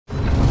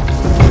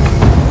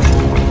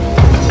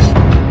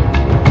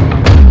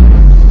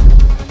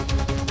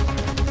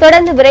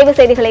தொடர்ந்து விரைவு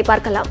செய்திகளை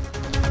பார்க்கலாம்.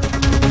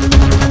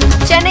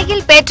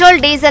 சென்னையில் பெட்ரோல்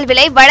டீசல்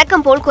விலை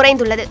வழக்கம் போல்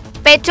குறைந்துள்ளது.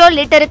 பெட்ரோல்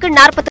லிட்டருக்கு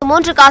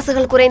 43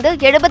 காசுகள் குறைந்து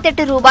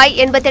 78 ரூபாய்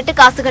 88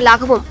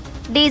 காசுகளாகவும்,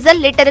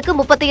 டீசல் லிட்டருக்கு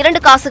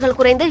 32 காசுகள்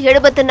குறைந்து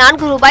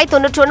 74 ரூபாய்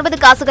 99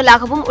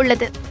 காசுகளாகவும்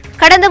உள்ளது.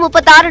 கடந்த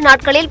 36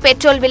 நாட்களில்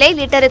பெட்ரோல் விலை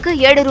லிட்டருக்கு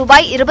 7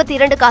 ரூபாய்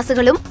 22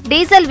 காசுகளும்,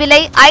 டீசல்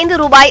விலை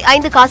 5 ரூபாய்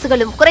 5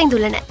 காசுகளும்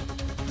குறைந்துள்ளன.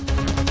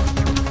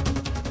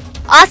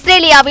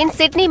 ஆஸ்திரேலியாவின்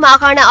சிட்னி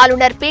மாகாண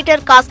ஆளுநர்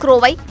பீட்டர்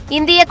காஸ்க்ரோவை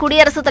இந்திய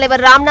குடியரசுத்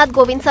தலைவர் ராம்நாத்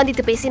கோவிந்த்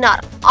சந்தித்து பேசினார்.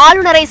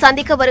 ஆளுநரை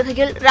சந்திக்க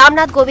வருகையில்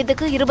ராம்நாத்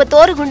கோவிந்துக்கு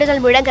 21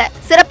 குண்டுகள் முழங்க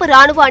சிறப்பு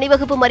ராணுவ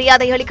அணிவகுப்பு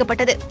மரியாதை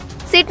அளிக்கப்பட்டது.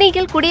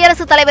 சிட்னியில்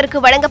குடியரசுத் தலைவருக்கு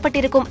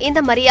வழங்கப்பட்டிருக்கும் இந்த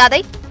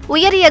மரியாதை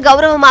உயரிய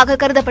கௌரவமாக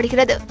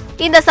கருதப்படுகிறது.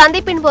 இந்த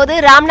சந்திப்பின் போது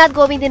ராம்நாத்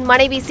கோவிந்தின்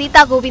மனைவி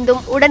சீதா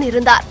கோவிந்தும் உடன்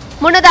இருந்தார்.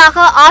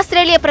 முன்னதாக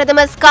ஆஸ்திரேலிய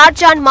பிரதமர் ஸ்காட்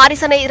ஜான்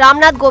மாரிசனை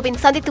ராம்நாத்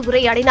கோவிந்த் சந்தித்து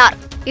உரையாடினார்.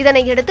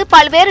 இதனையடுத்து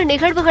பல்வேறு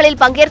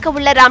நிகழ்வுகளில் பங்கேற்க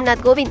உள்ள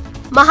ராம்நாத் கோவிந்த்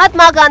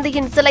மகாத்மா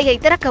காந்தியின் சிலையை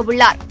திறக்க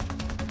உள்ளார்.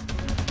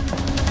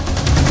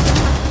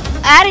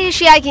 ஏர்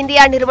ஏசியா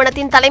இந்தியா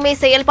நிறுவனத்தின் தலைமை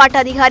செயல்பாட்டு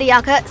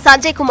அதிகாரியாக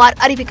சஞ்சய்குமார்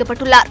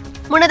அறிவிக்கப்பட்டுள்ளார்.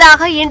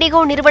 முன்னதாக இண்டிகோ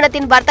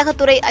நிறுவனத்தின்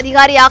வர்த்தகத்துறை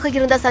அதிகாரியாக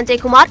இருந்த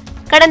சஞ்சய்குமார்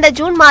கடந்த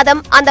ஜூன்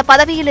மாதம் அந்த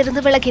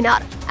பதவியிலிருந்து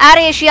விலகினார்.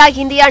 ஏர் ஏசியா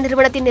இந்தியா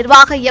நிறுவனத்தின்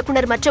நிர்வாக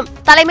இயக்குநர் மற்றும்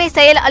தலைமை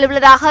செயல்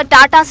அலுவலராக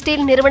டாடா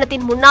ஸ்டீல்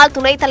நிறுவனத்தின் முன்னாள்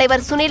துணைத்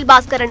தலைவர் சுனில்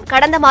பாஸ்கரன்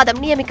கடந்த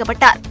மாதம்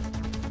நியமிக்கப்பட்டார்.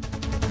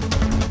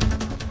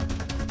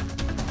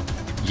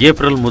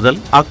 ஏப்ரல் முதல்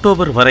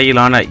அக்டோபர்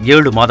வரையிலான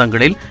 7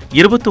 மாதங்களில்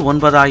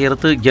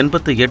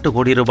 29,088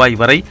 கோடி ரூபாய்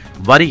வரை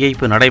வரி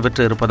ஏய்ப்பு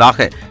நடைபெற்று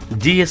இருப்பதாக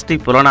ஜிஎஸ்டி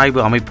புலனாய்வு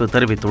அமைப்பு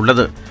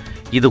தெரிவித்துள்ளது.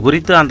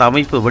 இதுகுறித்து அந்த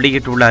அமைப்பு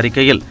வெளியிட்டுள்ள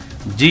அறிக்கையில்,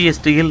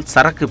 ஜிஎஸ்டியில்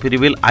சரக்கு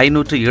பிரிவில்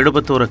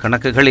 571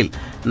 கணக்குகளில்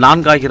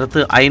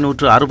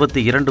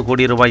 4,562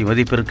 கோடி ரூபாய்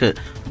மதிப்பிற்கு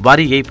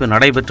வரி ஏய்ப்பு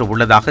நடைபெற்று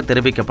உள்ளதாக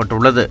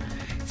தெரிவிக்கப்பட்டுள்ளது.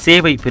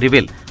 சேவை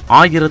பிரிவில்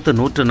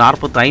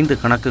 1,145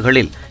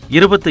 கணக்குகளில்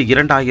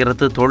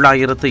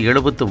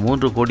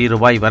 22,973 கோடி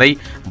ரூபாய் வரை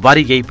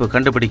வரி ஏய்ப்பு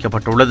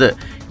கண்டுபிடிக்கப்பட்டுள்ளது.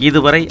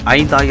 இதுவரை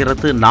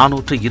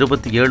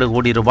 5,427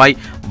 கோடி ரூபாய்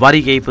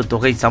வரி ஏய்ப்பு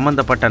தொகை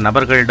சம்பந்தப்பட்ட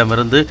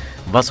நபர்களிடமிருந்து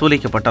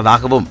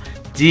வசூலிக்கப்பட்டதாகவும்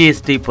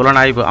ஜிஎஸ்டி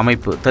புலனாய்வு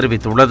அமைப்பு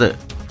தெரிவித்துள்ளது.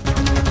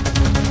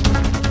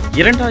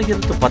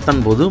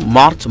 2019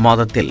 மார்ச்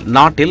மாதத்தில்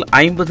நாட்டில்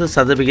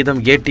 50%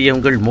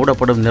 ஏடிஎம்கள்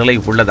மூடப்படும் நிலை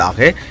உள்ளதாக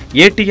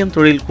ஏடிஎம்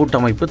தொழில்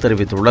கூட்டமைப்பு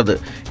தெரிவித்துள்ளது.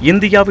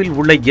 இந்தியாவில்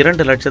உள்ள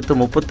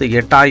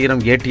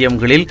 2,38,000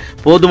 ஏடிஎம்களில்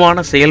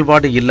போதுமான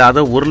செயல்பாடு இல்லாத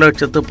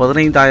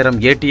 1,15,000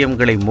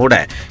 ஏடிஎம்களை மூட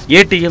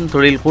ஏடிஎம்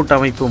தொழில்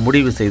கூட்டமைப்பு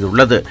முடிவு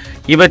செய்துள்ளது.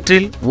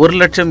 இவற்றில்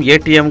 1,00,000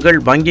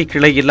 ஏடிஎம்கள் வங்கி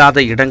கிளை இல்லாத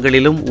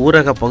இடங்களிலும்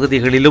ஊரக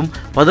பகுதிகளிலும்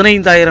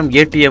 15,000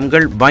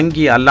 ஏடிஎம்கள்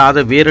வங்கி அல்லாத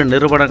வேறு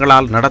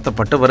நிறுவனங்களால்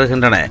நடத்தப்பட்டு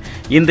வருகின்றன.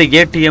 இந்த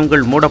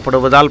ஏடிஎம்கள்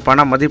மூடப்படுவதால்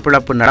பண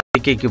மதிப்பிழப்பு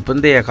நடவடிக்கைக்கு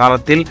பிந்தைய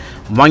காலத்தில்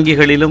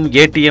வங்கிகளிலும்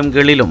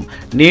ஏடிஎம்களிலும்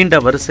நீண்ட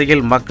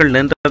வரிசையில் மக்கள்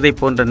நின்றதை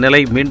போன்ற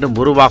நிலை மீண்டும்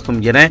உருவாகும்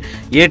என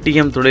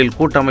ஏடிஎம் தொழில்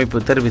கூட்டமைப்பு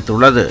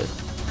தெரிவித்துள்ளது.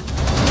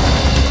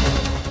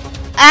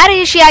 ஏர்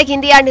ஏசியா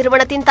இந்தியா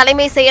நிறுவனத்தின்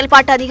தலைமை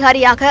செயல்பாட்டு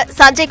அதிகாரியாக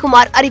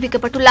சஞ்சய்குமார்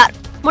அறிவிக்கப்பட்டுள்ளார்.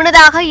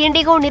 முன்னதாக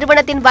இண்டிகோ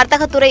நிறுவனத்தின்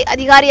வர்த்தகத்துறை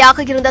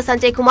அதிகாரியாக இருந்த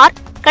சஞ்சய்குமார்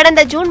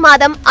கடந்த ஜூன்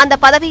மாதம் அந்த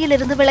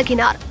பதவியிலிருந்து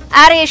விலகினார்.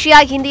 ஏர் ஏசியா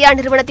இந்தியா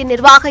நிறுவனத்தின்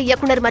நிர்வாக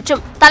இயக்குநர்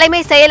மற்றும்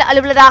தலைமை செயல்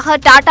அலுவலராக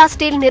டாடா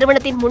ஸ்டீல்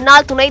நிறுவனத்தின்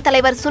முன்னாள் துணைத்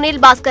தலைவர்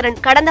சுனில் பாஸ்கரன்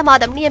கடந்த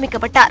மாதம்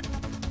நியமிக்கப்பட்டார்.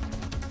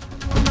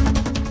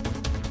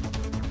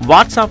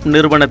 வாட்ஸ்அப்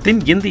நிறுவனத்தின்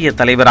இந்திய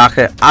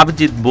தலைவராக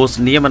அபிஜித் போஸ்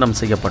நியமனம்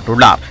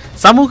செய்யப்பட்டுள்ளார்.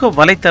 சமூக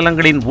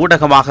வலைதளங்களின்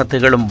ஊடகமாக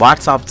திகழும்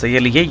வாட்ஸ்அப்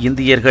செயலியை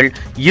இந்தியர்கள்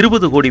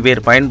 20 கோடி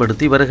பேர்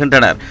பயன்படுத்தி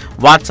வருகின்றனர்.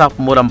 வாட்ஸ்அப்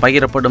மூலம்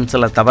பகிரப்படும்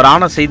சில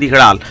தவறான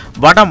செய்திகளால்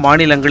வட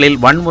மாநிலங்களில்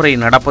வன்முறை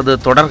நடப்பது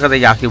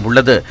தொடர்கதையாகி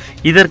உள்ளது.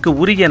 இதற்கு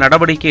உரிய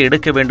நடவடிக்கை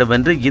எடுக்க வேண்டும்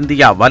என்று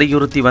இந்தியா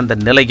வலியுறுத்தி வந்த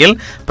நிலையில்,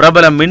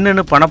 பிரபல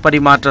மின்னணு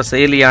பணப்பரிமாற்ற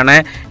செயலியான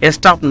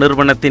எஸ்டாப்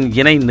நிறுவனத்தின்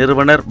இணை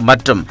நிறுவனர்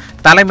மற்றும்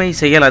தலைமை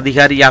செயல்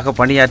அதிகாரியாக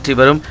பணியாற்றி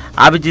வரும்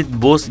அபிஜித்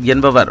போஸ்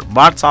என்பவர்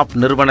வாட்ஸ்அப்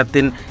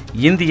நிறுவனத்தின்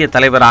இந்திய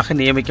தலைவராக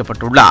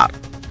நியமிக்கப்பட்டுள்ளார்.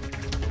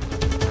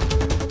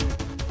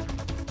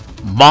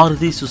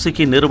 மாருதி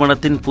சுசுகி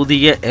நிறுவனத்தின்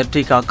புதிய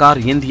எர்டிகா கார்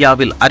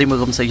இந்தியாவில்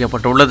அறிமுகம்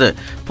செய்யப்பட்டுள்ளது.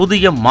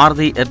 புதிய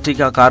மாருதி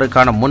எர்டிகா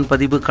காருக்கான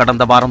முன்பதிவு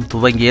கடந்த வாரம்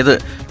துவங்கியது.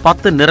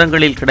 10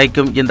 நிறங்களில்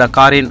கிடைக்கும் இந்த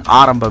காரின்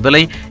ஆரம்ப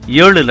விலை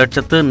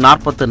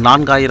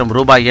 7,44,000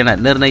 ரூபாய் என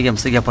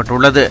நிர்ணயம்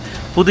செய்யப்பட்டுள்ளது.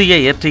 புதிய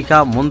எர்டிகா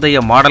முந்தைய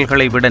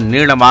மாடல்களை விட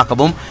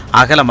நீளமாகவும்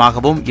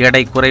அகலமாகவும்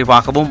எடை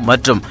குறைவாகவும்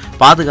மற்றும்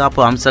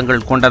பாதுகாப்பு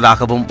அம்சங்கள்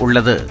கொண்டதாகவும்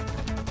உள்ளது.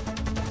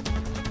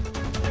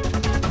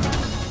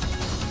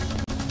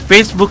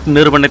 ஃபேஸ்புக்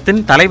நிறுவனத்தின்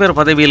தலைவர்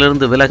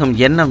பதவியிலிருந்து விலகும்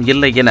எண்ணம்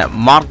இல்லை என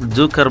மார்க்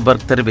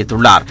ஜூக்கர்பர்க்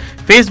தெரிவித்துள்ளார்.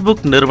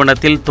 ஃபேஸ்புக்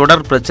நிறுவனத்தில்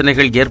தொடர்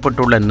பிரச்சினைகள்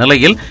ஏற்பட்டுள்ள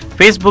நிலையில்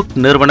ஃபேஸ்புக்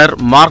நிறுவனர்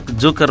மார்க்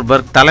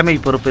ஜூக்கர்பர்க் தலைமை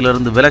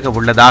பொறுப்பிலிருந்து விலக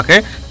உள்ளதாக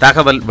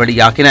தகவல்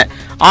வெளியாகின.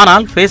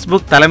 ஆனால்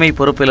ஃபேஸ்புக் தலைமை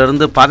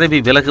பொறுப்பிலிருந்து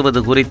பதவி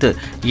விலகுவது குறித்து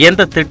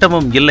எந்த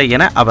திட்டமும் இல்லை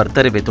என அவர்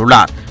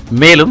தெரிவித்துள்ளார்.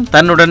 மேலும்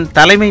தன்னுடன்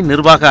தலைமை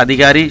நிர்வாக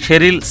அதிகாரி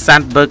ஷெரில்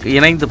சாண்ட்பர்க்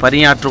இணைந்து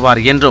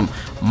பணியாற்றுவார் என்றும்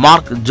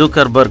மார்க்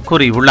ஜூக்கர்பர்க்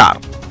கூறியுள்ளார்.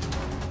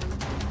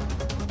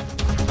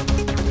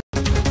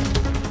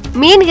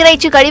 மீன்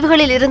இறைச்சி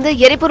கழிவுகளில் இருந்து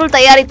எரிபொருள்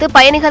தயாரித்து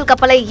பயணிகள்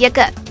கப்பலை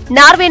இயக்க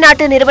நார்வே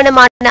நாட்டு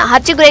நிறுவனமான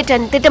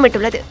ஹர்ச்சிகுரேட்டன்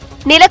திட்டமிட்டுள்ளது.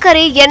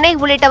 நிலக்கரி, எண்ணெய்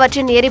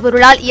உள்ளிட்டவற்றின்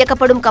எரிபொருளால்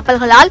இயக்கப்படும்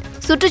கப்பல்களால்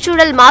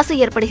சுற்றுச்சூழல் மாசு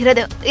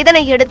ஏற்படுகிறது.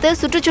 இதனையடுத்து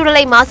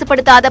சுற்றுச்சூழலை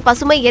மாசுபடுத்தாத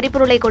பசுமை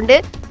எரிபொருளை கொண்டு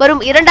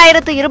வரும்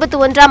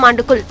 2021ஆம்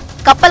ஆண்டுக்குள்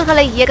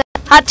கப்பல்களை இயக்க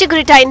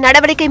ஹர்ச்சிகுரேட்டன்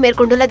நடவடிக்கை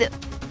மேற்கொண்டுள்ளது.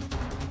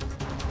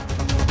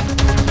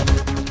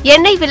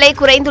 எண்ணெய் விலை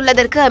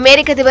குறைந்துள்ளதற்கு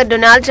அமெரிக்க அதிபர்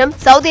டொனால்டு டிரம்ப்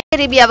சவுதி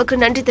அரேபியாவுக்கு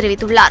நன்றி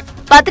தெரிவித்துள்ளார்.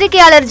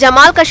 பத்திரிகையாளர்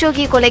ஜமால்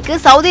கஷோகி கொலைக்கு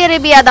சவுதி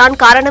அரேபியா தான்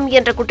காரணம்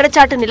என்ற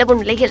குற்றச்சாட்டு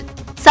நிலவும் நிலையில்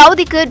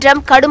சவுதிக்கு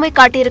டிரம்ப் கடுமை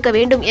காட்டியிருக்க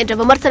வேண்டும் என்ற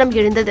விமர்சனம்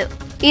எழுந்தது.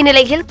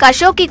 இந்நிலையில்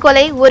கஷோகி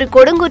கொலை ஒரு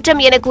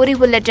கொடுங்குற்றம் என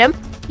கூறியுள்ள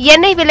டிரம்ப்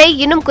எண்ணெய் விலை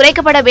இன்னும்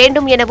குறைக்கப்பட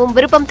வேண்டும் எனவும்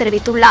விருப்பம்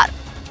தெரிவித்துள்ளார்.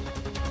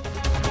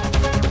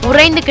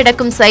 உறைந்து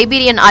கிடக்கும்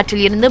சைபீரியன்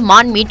ஆற்றில் இருந்து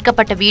மான்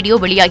மீட்கப்பட்ட வீடியோ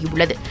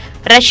வெளியாகியுள்ளது.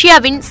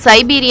 ரஷ்யாவின்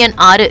சைபீரியன்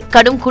ஆறு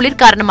கடும் குளிர்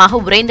காரணமாக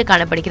உறைந்து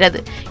காணப்படுகிறது.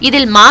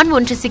 இதில் மான்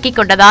ஒன்று சிக்கிக்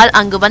கொண்டதால்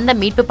அங்கு வந்த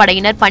மீட்புப்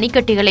படையினர்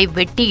பனிக்கட்டிகளை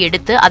வெட்டி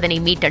எடுத்து அதனை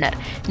மீட்டனர்.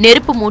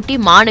 நெருப்பு மூட்டி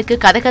மானுக்கு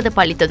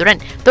கதகதப்பு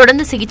அளித்ததுடன்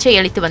தொடர்ந்து சிகிச்சை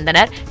அளித்து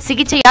வந்தனர்.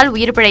 சிகிச்சையால்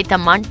உயிர்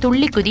பிழைத்த மான்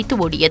துள்ளி குதித்து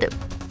ஓடியது.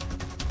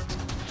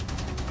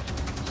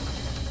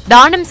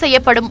 தானம்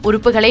செய்யப்படும்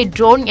உறுப்புகளை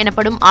ட்ரோன்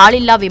எனப்படும்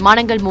ஆளில்லா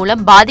விமானங்கள்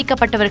மூலம்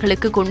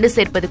பாதிக்கப்பட்டவர்களுக்கு கொண்டு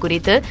சேர்ப்பது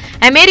குறித்து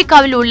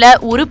அமெரிக்காவில் உள்ள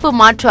உறுப்பு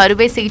மாற்று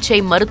அறுவை சிகிச்சை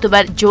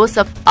மருத்துவர்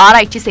ஜோசப்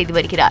ஆராய்ச்சி செய்து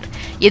வருகிறார்.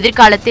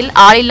 எதிர்காலத்தில்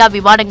ஆளில்லா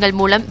விமானங்கள்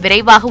மூலம்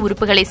விரைவாக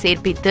உறுப்புகளை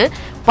சேர்ப்பித்து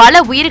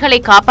பல உயிர்களை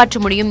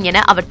காப்பாற்ற முடியும்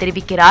என அவர்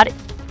தெரிவிக்கிறார்.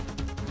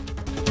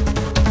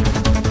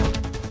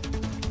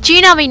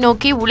 சீனாவை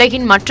நோக்கி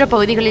உலகின் மற்ற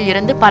பகுதிகளில்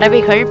இருந்து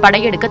பறவைகள்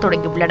படையெடுக்க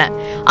தொடங்கியுள்ளன.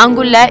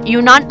 அங்குள்ள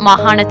யுனான்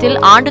மாகாணத்தில்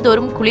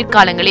ஆண்டுதோறும்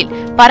குளிர்காலங்களில்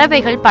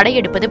பறவைகள்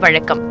படையெடுப்பது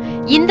வழக்கம்.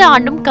 இந்த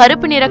ஆண்டும்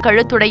கருப்பு நிற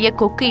கழுத்துடைய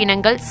கொக்கு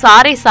இனங்கள்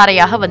சாறை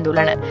சாறையாக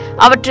வந்துள்ளன.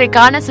 அவற்றை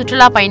காண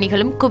சுற்றுலா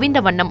பயணிகளும்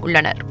குவிந்த வண்ணம்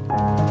உள்ளனர்.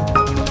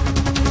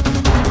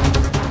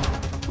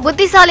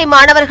 புத்திசாலி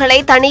மாணவர்களை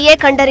தனியே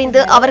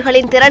கண்டறிந்து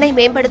அவர்களின் திறனை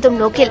மேம்படுத்தும்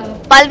நோக்கில்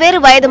பல்வேறு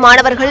வயது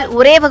மாணவர்கள்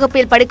ஒரே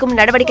வகுப்பில் படிக்கும்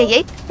நடவடிக்கையை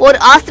ஒரு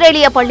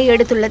ஆஸ்திரேலிய பள்ளி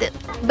எடுத்துள்ளது.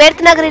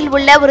 பெர்த் நகரில்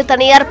உள்ள ஒரு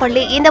தனியார்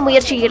பள்ளி இந்த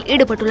முயற்சியில்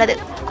ஈடுபட்டுள்ளது.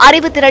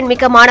 அறிவுத்திறன்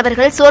மிக்க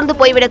மாணவர்கள் சோர்ந்து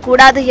போய்விடக்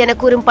கூடாது என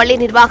கூறும் பள்ளி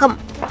நிர்வாகம்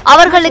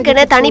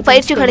அவர்களுக்கென தனி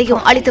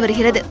பயிற்சிகளையும் அளித்து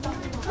வருகிறது.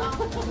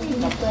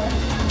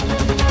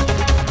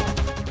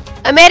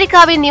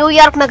 அமெரிக்காவின்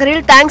நியூயார்க்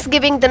நகரில் தேங்க்ஸ்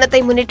கிவிங் தினத்தை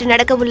முன்னிட்டு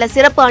நடக்கவுள்ள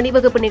சிறப்பு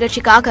அணிவகுப்பு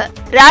நிகழ்ச்சிக்காக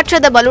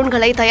ராட்சத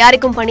பலூன்களை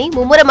தயாரிக்கும் பணி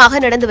மும்முரமாக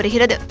நடந்து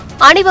வருகிறது.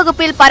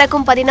 அணிவகுப்பில்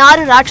பறக்கும்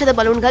 16 ராட்சத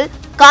பலூன்கள்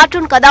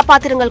கார்ட்டூன்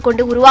கதாபாத்திரங்கள்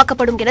கொண்டு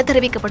உருவாக்கப்படும் என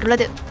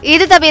தெரிவிக்கப்பட்டுள்ளது.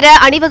 இது தவிர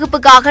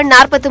அணிவகுப்புக்காக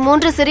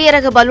 43 சிறிய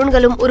ரக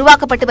பலூன்களும்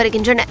உருவாக்கப்பட்டு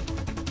வருகின்றன.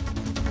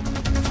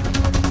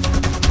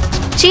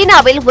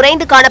 சீனாவில்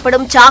உறைந்து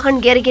காணப்படும் சாகன்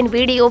ஏரியின்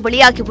வீடியோ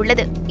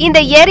வெளியாகியுள்ளது. இந்த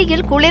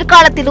ஏரியில்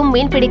குளிர்காலத்திலும்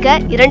மீன்பிடிக்க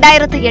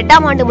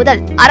 2008ஆம் ஆண்டு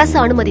முதல் அரசு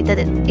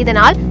அனுமதித்தது.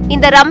 இதனால்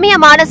இந்த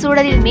ரம்மியமான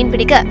சூழலில்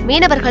மீன்பிடிக்க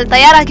மீனவர்கள்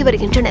தயாராகி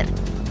வருகின்றனர்.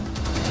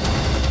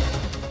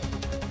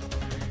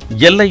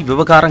 எல்லை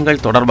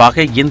விவகாரங்கள்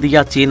தொடர்பாக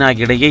இந்தியா சீனா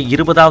இடையே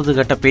 20வது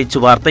கட்ட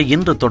பேச்சுவார்த்தை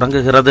இன்று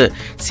தொடங்குகிறது.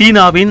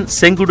 சீனாவின்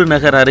செங்குடு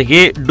நகர்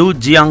அருகே டு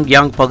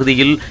ஜியாங்யாங்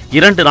பகுதியில்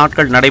 2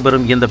 நாட்கள்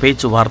நடைபெறும் இந்த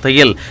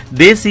பேச்சுவார்த்தையில்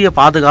தேசிய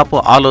பாதுகாப்பு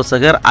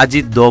ஆலோசகர்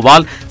அஜித்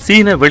தோவால்,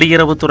 சீன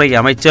வெளியுறவுத்துறை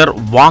அமைச்சர்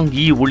வாங்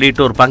யி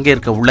உள்ளிட்டோர்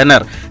பங்கேற்க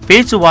உள்ளனர்.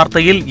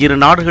 பேச்சுவார்த்தையில் இரு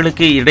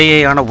நாடுகளுக்கு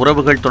இடையேயான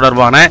உறவுகள்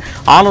தொடர்பான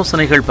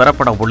ஆலோசனைகள்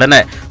பெறப்பட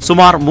உள்ளன.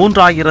 சுமார்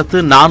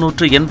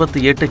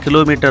 3488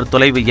 கிலோமீட்டர்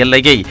தொலைவு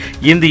எல்லையை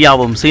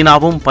இந்தியாவும்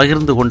சீனாவும்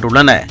பகிர்ந்து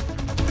கொண்டுள்ளன.